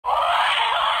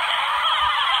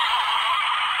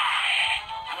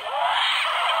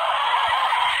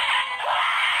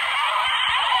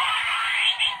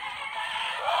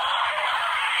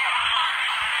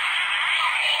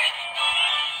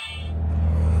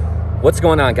What's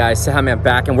going on, guys? Saham Man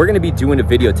back, and we're going to be doing a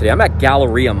video today. I'm at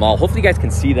Galleria Mall. Hopefully you guys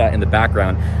can see that in the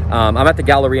background. I'm at the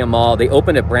Galleria Mall. They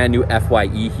opened a brand new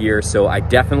FYE here, so I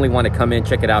definitely want to come in,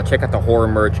 check it out, check out the horror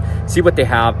merch, see what they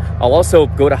have. I'll also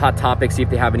go to Hot Topic, see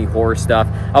if they have any horror stuff.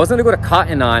 I was going to go to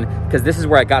Cotton On because this is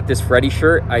where I got this Freddy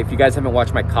shirt. If you guys haven't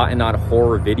watched my Cotton On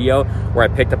horror video where I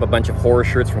picked up a bunch of horror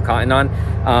shirts from Cotton On,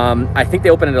 I think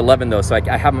they open at 11 though, so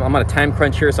I'm on a time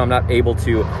crunch here, so I'm not able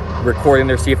to record in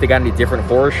there, see if they got any different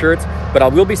horror shirts. But I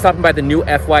will be stopping by the new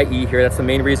FYE here. That's the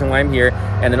main reason why I'm here.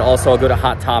 And then also I'll go to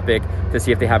Hot Topic to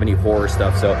see if they have any horror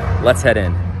stuff. So let's head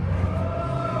in.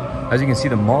 As you can see,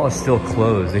 the mall is still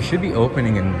closed. They should be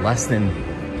opening in less than,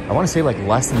 I want to say like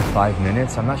less than 5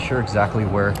 minutes. I'm not sure exactly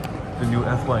where the new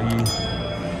FYE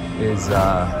is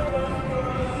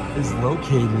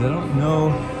located. I don't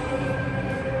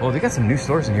know. Oh, they got some new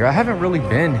stores in here. I haven't really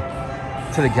been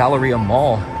to the Galleria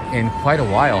Mall in quite a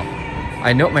while.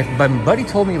 I know my buddy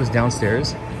told me it was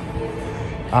downstairs.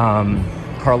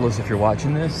 Carlos, if you're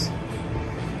watching this,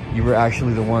 you were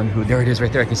actually the one who, there it is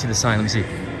right there. I can see the sign. Let me see.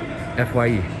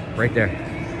 FYE, right there.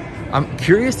 I'm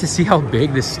curious to see how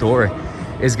big this store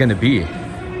is gonna be,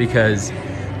 because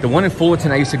the one in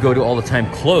Fullerton I used to go to all the time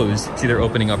closed. See, they're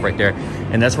opening up right there.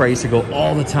 And that's where I used to go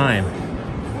all the time.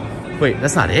 Wait,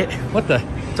 that's not it? What the?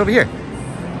 It's over here.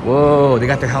 Whoa, they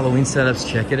got their Halloween setups.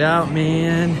 Check it out,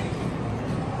 man.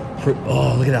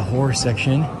 Oh, look at that horror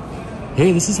section.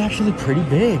 Hey, this is actually pretty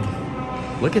big.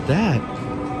 Look at that.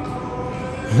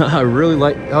 I really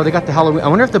like, oh, they got the Halloween. I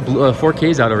wonder if the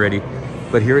 4K's out already,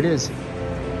 but here it is.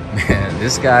 Man,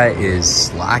 this guy is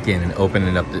slacking and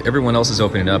opening up. Everyone else is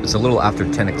opening up. It's a little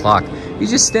after 10 o'clock.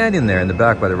 He's just standing there in the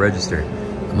back by the register.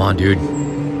 Come on, dude.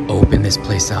 Open this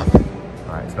place up.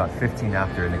 All right, it's about 15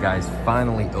 after, and the guy's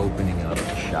finally opening up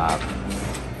the shop.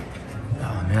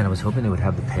 Oh man, I was hoping they would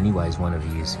have the Pennywise one of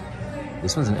these.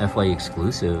 This one's an FYE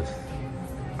exclusive.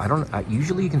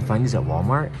 Usually you can find these at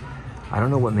Walmart. I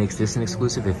don't know what makes this an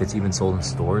exclusive, if it's even sold in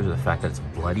stores, or the fact that it's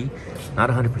bloody.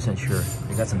 Not 100% sure.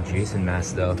 They got some Jason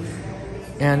masks though.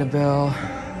 Annabelle,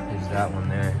 there's that one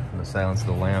there, from the Silence of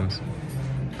the Lambs.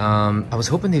 I was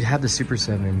hoping they'd have the Super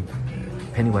 7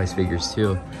 Pennywise figures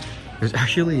too. There's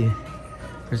actually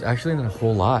not a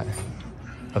whole lot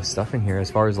of stuff in here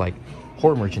as far as like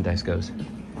horror merchandise goes.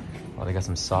 Oh, they got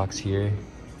some socks here.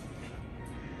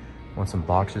 Want some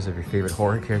boxers of your favorite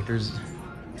horror characters.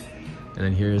 And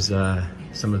then here's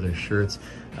some of their shirts.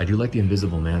 I do like the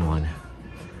Invisible Man one.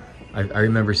 I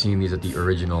remember seeing these at the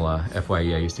original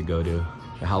FYE I used to go to.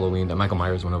 The Halloween, the Michael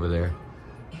Myers one over there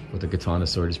with the katana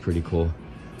sword is pretty cool.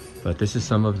 But this is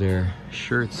some of their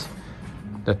shirts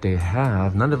that they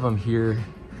have. None of them here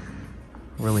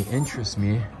really interest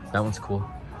me. That one's cool.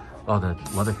 Oh, the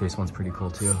Leatherface one's pretty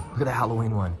cool too. Look at the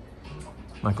Halloween one.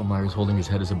 Michael Myers holding his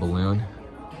head as a balloon.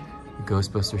 The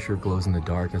Ghostbuster shirt glows in the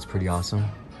dark. That's pretty awesome.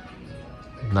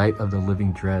 Night of the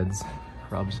Living Dreads.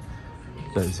 Rob's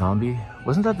the zombie.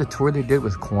 Wasn't that the tour they did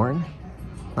with Korn?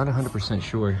 Not 100%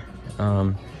 sure.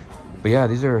 But yeah,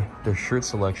 these are their shirt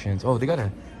selections. Oh, they got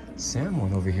a Sam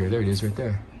one over here. There it is right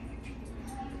there.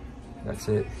 That's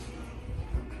it.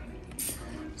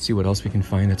 See what else we can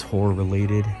find that's horror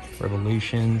related.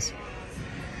 Revelations.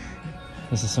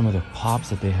 This is some of the pops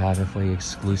that they have, FYE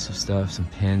exclusive stuff, some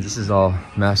pins. This is all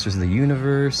Masters of the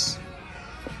Universe.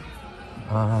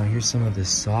 Here's some of the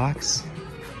socks.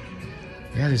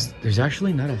 Yeah, there's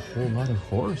actually not a whole lot of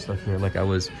horror stuff here like I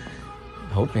was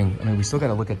hoping. I mean, we still got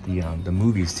to look at the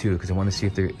movies too, because I want to see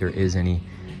if there is any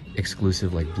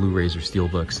exclusive like Blu-rays or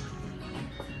Steelbooks.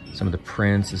 Some of the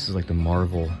prints. This is like the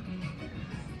Marvel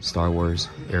Star Wars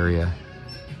area.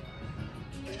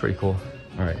 It's pretty cool.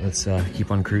 All right, let's keep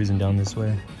on cruising down this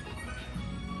way.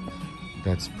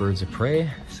 That's Birds of Prey,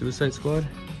 Suicide Squad.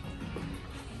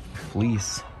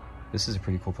 Fleece. This is a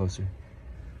pretty cool poster.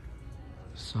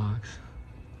 Socks.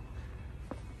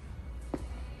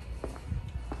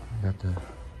 Got the,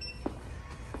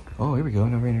 oh, here we go.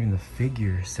 Now we're entering the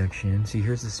figure section. See,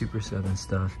 here's the Super 7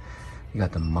 stuff. You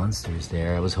got the monsters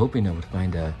there. I was hoping I would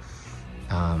find a,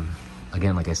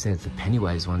 again, like I said, it's the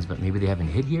Pennywise ones, but maybe they haven't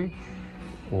hit here,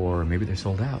 or maybe they're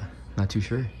sold out. Not too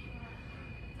sure.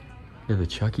 They're the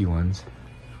Chucky ones.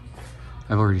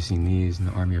 I've already seen these in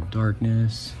the Army of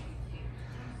Darkness.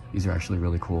 These are actually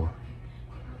really cool.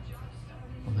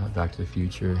 Back to the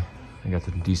Future. I got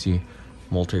the DC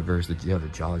Multiverse, the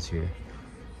Jaws here.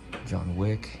 John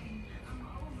Wick.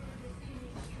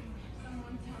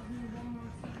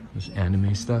 There's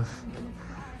anime stuff.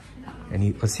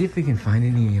 Let's see if we can find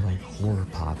any like horror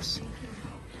pops.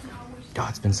 God,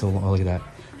 it's been so long. Oh, look at that.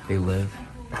 They Live.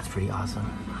 That's pretty awesome.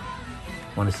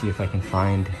 Want to see if I can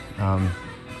find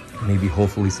maybe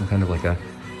hopefully some kind of like a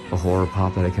a horror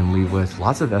pop that I can leave with.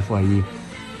 Lots of FYE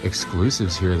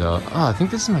exclusives here though. Oh, I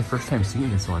think this is my first time seeing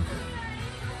this one.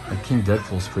 Like King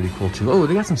Deadpool's pretty cool too. Oh,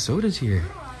 they got some sodas here.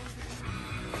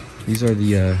 These are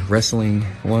the wrestling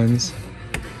ones.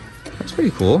 That's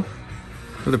pretty cool.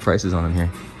 What are the prices on them here?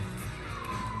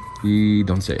 We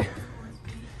don't say.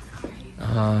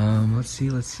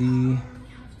 Let's see.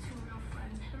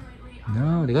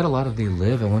 No, they got a lot of They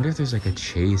Live. I wonder if there's like a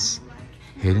Chase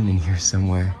hidden in here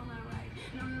somewhere.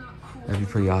 That'd be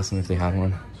pretty awesome if they had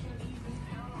one.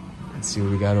 Let's see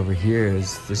what we got over here.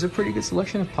 There's a pretty good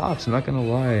selection of pops, I'm not gonna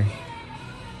lie.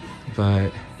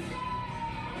 But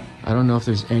I don't know if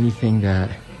there's anything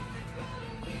that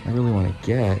I really want to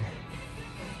get.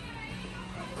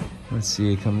 Let's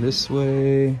see, come this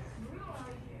way.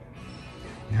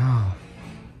 No.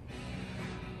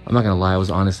 I'm not gonna lie, I was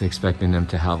honestly expecting them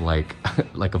to have like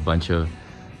like a bunch of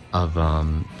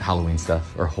Halloween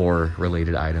stuff or horror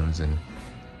related items, and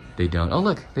they don't. Oh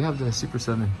look, they have the Super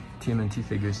 7 TMNT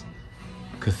figures.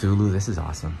 Cthulhu, this is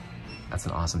awesome. That's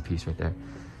an awesome piece right there.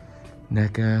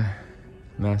 NECA,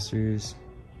 Masters.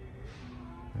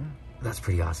 That's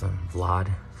pretty awesome. Vlad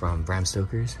from Bram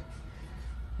Stoker's.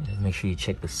 Make sure you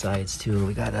check the sides too.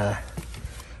 We got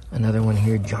another one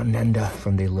here, John Nenda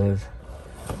from They Live.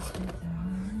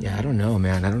 Yeah, I don't know,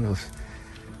 man. I don't know if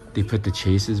they put the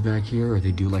chases back here or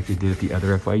they do like they did at the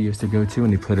other FYE used to go to,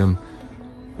 and they put them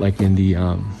like in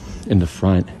the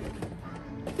front.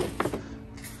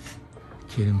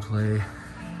 Kid and Play.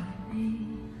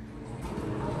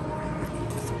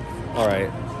 All right,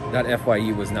 that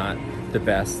FYE was not the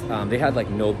best. They had like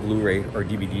no Blu-ray or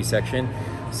DVD section,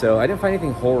 so I didn't find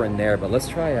anything horror in there, but let's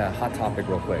try a Hot Topic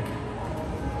real quick.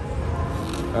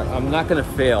 I'm not gonna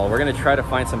fail. We're gonna try to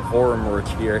find some horror merch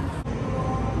here.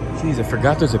 Jeez, I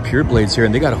forgot there's a Pure Blades here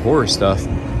and they got horror stuff.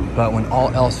 But when all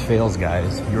else fails,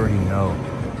 guys, you already know,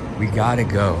 we gotta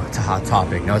go to Hot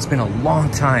Topic. Now, it's been a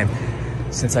long time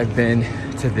since I've been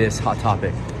to this Hot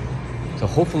Topic, so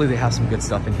hopefully they have some good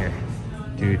stuff in here.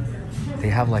 Dude, they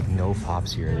have like no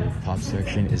pops here. The pop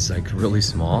section is like really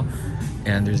small,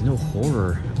 and there's no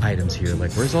horror items here.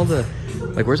 Like where's all the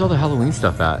Halloween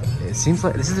stuff at? It seems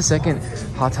like this is the second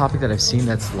Hot Topic that I've seen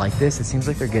that's like this. It seems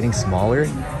like they're getting smaller,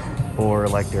 or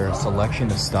like their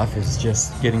selection of stuff is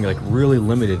just getting like really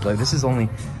limited. Like this is only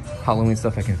Halloween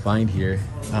stuff I can find here.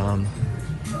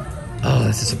 Oh,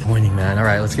 that's disappointing, man. All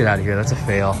right, let's get out of here. That's a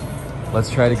fail. Let's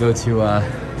try to go to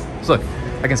so look,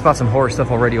 I can spot some horror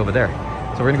stuff already over there.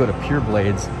 So we're gonna go to Pure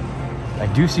Blades. I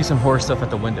do see some horror stuff at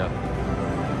the window.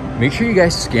 Make sure you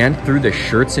guys scan through the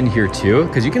shirts in here too,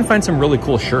 because you can find some really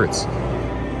cool shirts.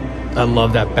 I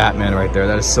love that Batman right there.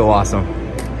 That is so awesome.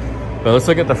 But let's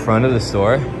look at the front of the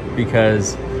store,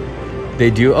 because they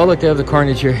do, oh look, they have the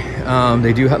Carnage here.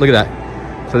 They do have, look at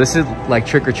that. So this is like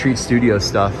Trick or Treat Studio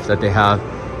stuff that they have.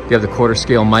 They have the quarter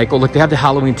scale Michael. Look, they have the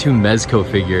Halloween 2 Mezco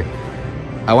figure.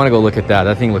 I wanna go look at that.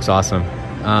 That thing looks awesome.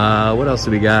 What else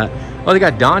do we got? Oh, they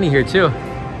got Donnie here too.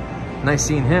 Nice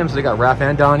seeing him. So they got Raph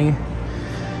and Donnie.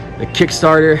 The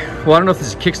Kickstarter. Well, I don't know if this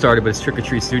is Kickstarter, but it's Trick or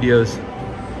Treat Studios.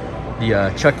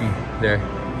 The Chucky there.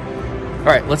 All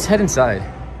right, let's head inside.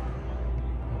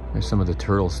 There's some of the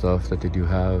turtle stuff that they do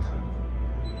have.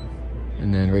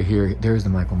 And then right here, there's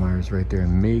the Michael Myers right there.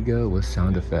 Mega with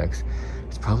sound effects.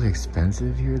 It's probably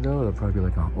expensive here though. It'll probably be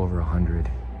like over 100.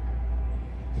 Look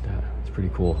at that. It's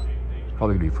pretty cool. It's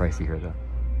probably gonna be pricey here though.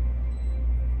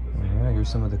 All right, here's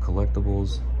some of the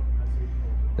collectibles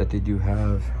that they do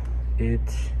have.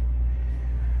 These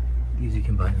you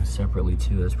can buy them separately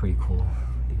too. That's pretty cool.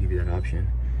 They give you that option.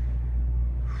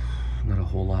 Not a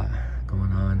whole lot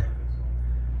going on.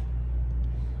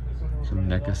 Some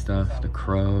NECA stuff, The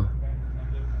Crow,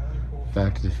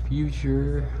 Back to the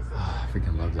Future. Oh, I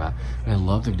freaking love that. And I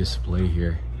love the display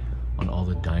here on all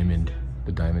the diamond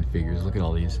figures. Look at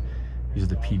all these. These are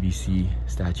the PVC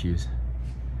statues.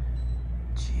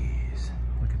 Jeez,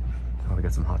 look at, oh, we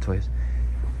got some Hot Toys.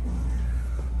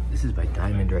 This is by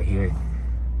Diamond right here.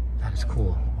 That is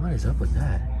cool. What is up with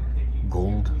that?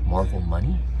 Gold Marvel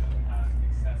money?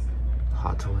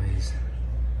 Hot Toys,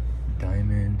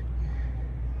 Diamond.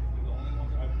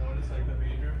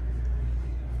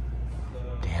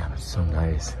 Damn, it's so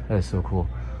nice. That is so cool.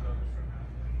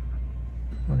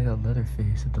 Oh, they got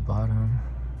Leatherface at the bottom.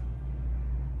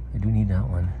 I do need that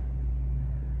one.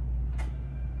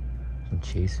 Some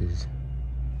chases.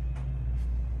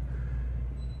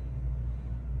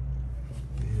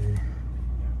 Good.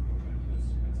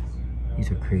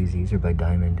 These are crazy. These are by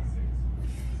Diamond.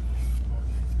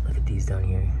 Look at these down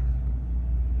here.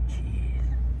 Jeez.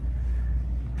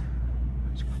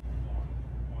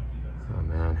 Oh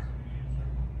man.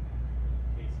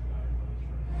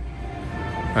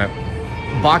 All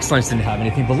right, Box Lunch didn't have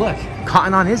anything, but look,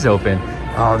 Cotton On is open.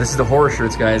 Oh, this is the horror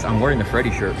shirts, guys. I'm wearing the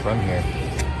Freddy shirt from here.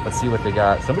 Let's see what they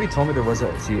got. Somebody told me there was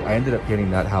a, see, I ended up getting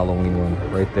that Halloween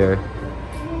one right there.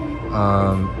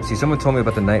 See, someone told me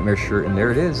about the Nightmare shirt, and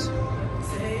there it is.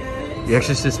 The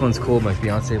Exorcist one's cool. My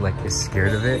fiance like is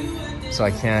scared of it, so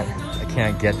I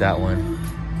can't get that one.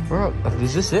 Bro,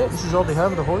 is this it? This is all they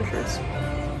have of the horror shirts?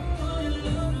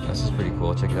 This is pretty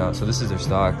cool. Check it out. So this is their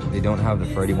stock. They don't have the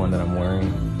Freddy one that I'm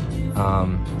wearing.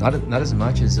 Not as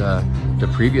much as the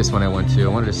previous one I went to. I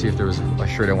wanted to see if there was a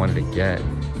shirt I wanted to get,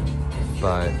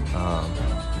 but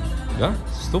yeah,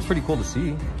 it's still pretty cool to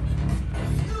see.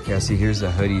 Yeah, see, here's the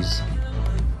hoodies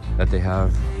that they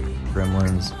have.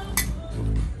 Gremlins,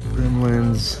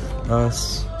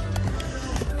 Us,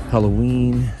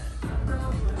 Halloween,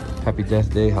 Happy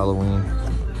Death Day, Halloween.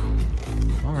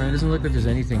 All right, doesn't look like there's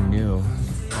anything new.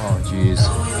 Oh, geez,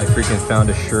 I freaking found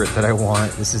a shirt that I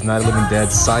want. This is Night of the Living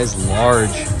Dead, size large.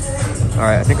 All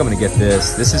right, I think I'm gonna get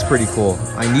this. This is pretty cool.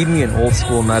 I need me an old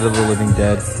school Night of the Living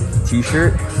Dead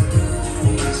t-shirt.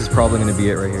 This is probably gonna be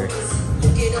it right here.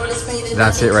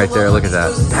 That's it right there, look at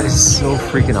that. That is so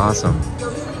freaking awesome.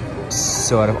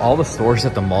 So out of all the stores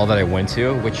at the mall that I went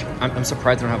to, which I'm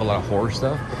surprised they don't have a lot of horror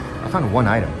stuff, I found one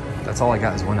item. That's all I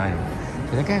got is one item.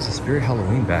 I think I have a Spirit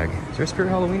Halloween bag. Is there a Spirit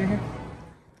Halloween in here?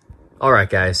 All right,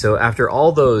 guys, so after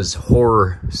all those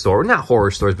horror stores, not horror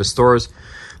stores, but stores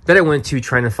that I went to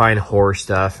trying to find horror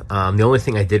stuff, the only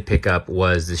thing I did pick up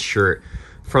was this shirt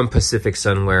from Pacific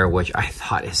Sunwear, which I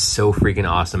thought is so freaking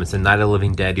awesome. It's a Night of the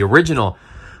Living Dead, the original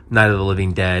Night of the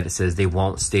Living Dead. It says they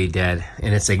won't stay dead,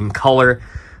 and it's like in color.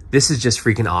 This is just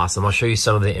freaking awesome. I'll show you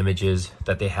some of the images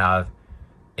that they have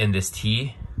in this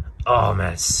tee. Oh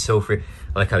man, it's so free.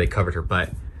 I like how they covered her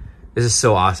butt. This is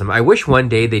so awesome. I wish one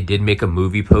day they did make a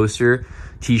movie poster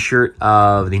t-shirt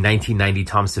of the 1990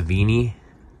 Tom Savini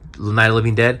Night of the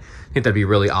Living Dead. I think that'd be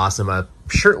really awesome. A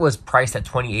shirt was priced at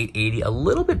 $28.80, a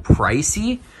little bit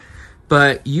pricey,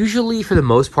 but usually for the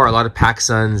most part, a lot of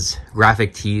PacSun's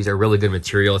graphic tees are really good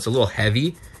material. It's a little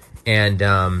heavy, and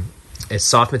it's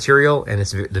soft material, and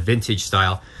it's the vintage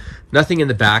style. Nothing in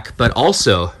the back, but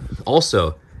also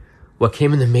what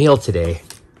came in the mail today,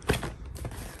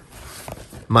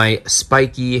 my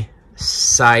spiky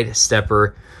side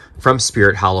stepper from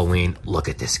Spirit Halloween. Look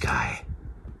at this guy.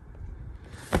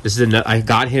 This is I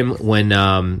got him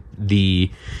when he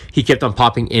kept on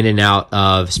popping in and out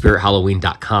of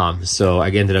spirithalloween.com. So I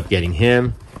ended up getting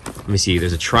him. Let me see.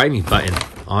 There's a try me button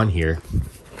on here.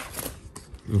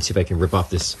 Let me see if I can rip off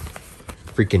this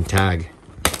freaking tag.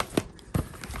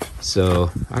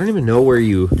 So I don't even know where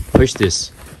you push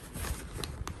this.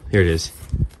 Here it is.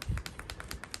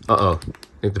 Uh-oh.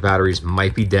 I think the batteries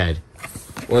might be dead.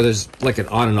 Or there's like an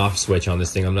on and off switch on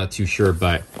this thing. I'm not too sure,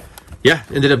 but yeah,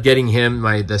 ended up getting him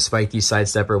the spiky side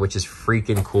stepper, which is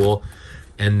freaking cool.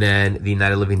 And then the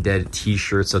Night of the Living Dead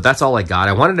t-shirt. So that's all I got.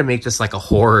 I wanted to make this like a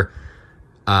horror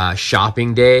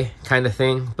shopping day kind of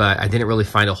thing, but I didn't really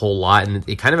find a whole lot. And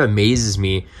it kind of amazes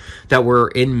me that we're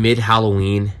in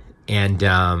mid-Halloween and,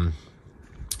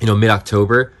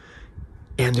 mid-October.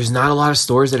 And there's not a lot of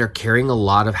stores that are carrying a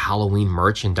lot of Halloween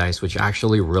merchandise, which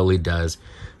actually really does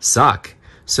suck.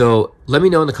 So let me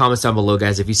know in the comments down below,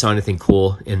 guys, if you saw anything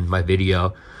cool in my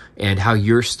video and how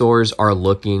your stores are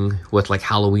looking with like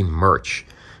Halloween merch.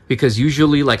 Because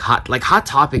usually like Hot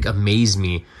Topic amazed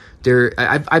me.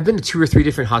 I've been to 2 or 3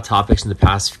 different Hot Topics in the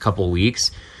past couple of weeks,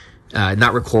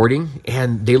 not recording,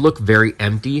 and they look very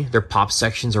empty. Their pop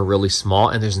sections are really small,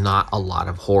 and there's not a lot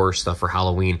of horror stuff for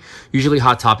Halloween. Usually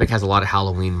Hot Topic has a lot of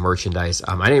Halloween merchandise.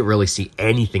 I didn't really see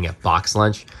anything at Box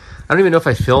Lunch. I don't even know if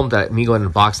I filmed me going to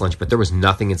Box Lunch, but there was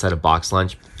nothing inside of Box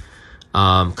Lunch.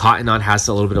 Cotton On has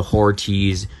a little bit of horror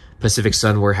tees. Pacific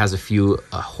Sunwear has a few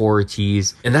horror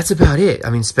tees, and that's about it. I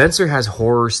mean, Spencer has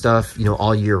horror stuff,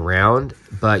 all year round,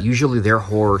 but usually their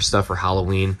horror stuff for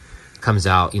Halloween comes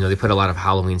out. They put a lot of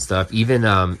Halloween stuff, even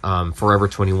Forever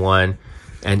 21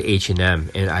 and H&M,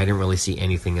 and I didn't really see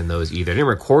anything in those either. I didn't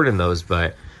record in those,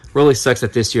 but really sucks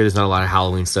that this year there's not a lot of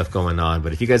Halloween stuff going on.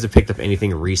 But if you guys have picked up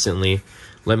anything recently,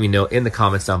 let me know in the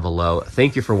comments down below.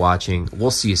 Thank you for watching.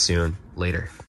 We'll see you soon. Later.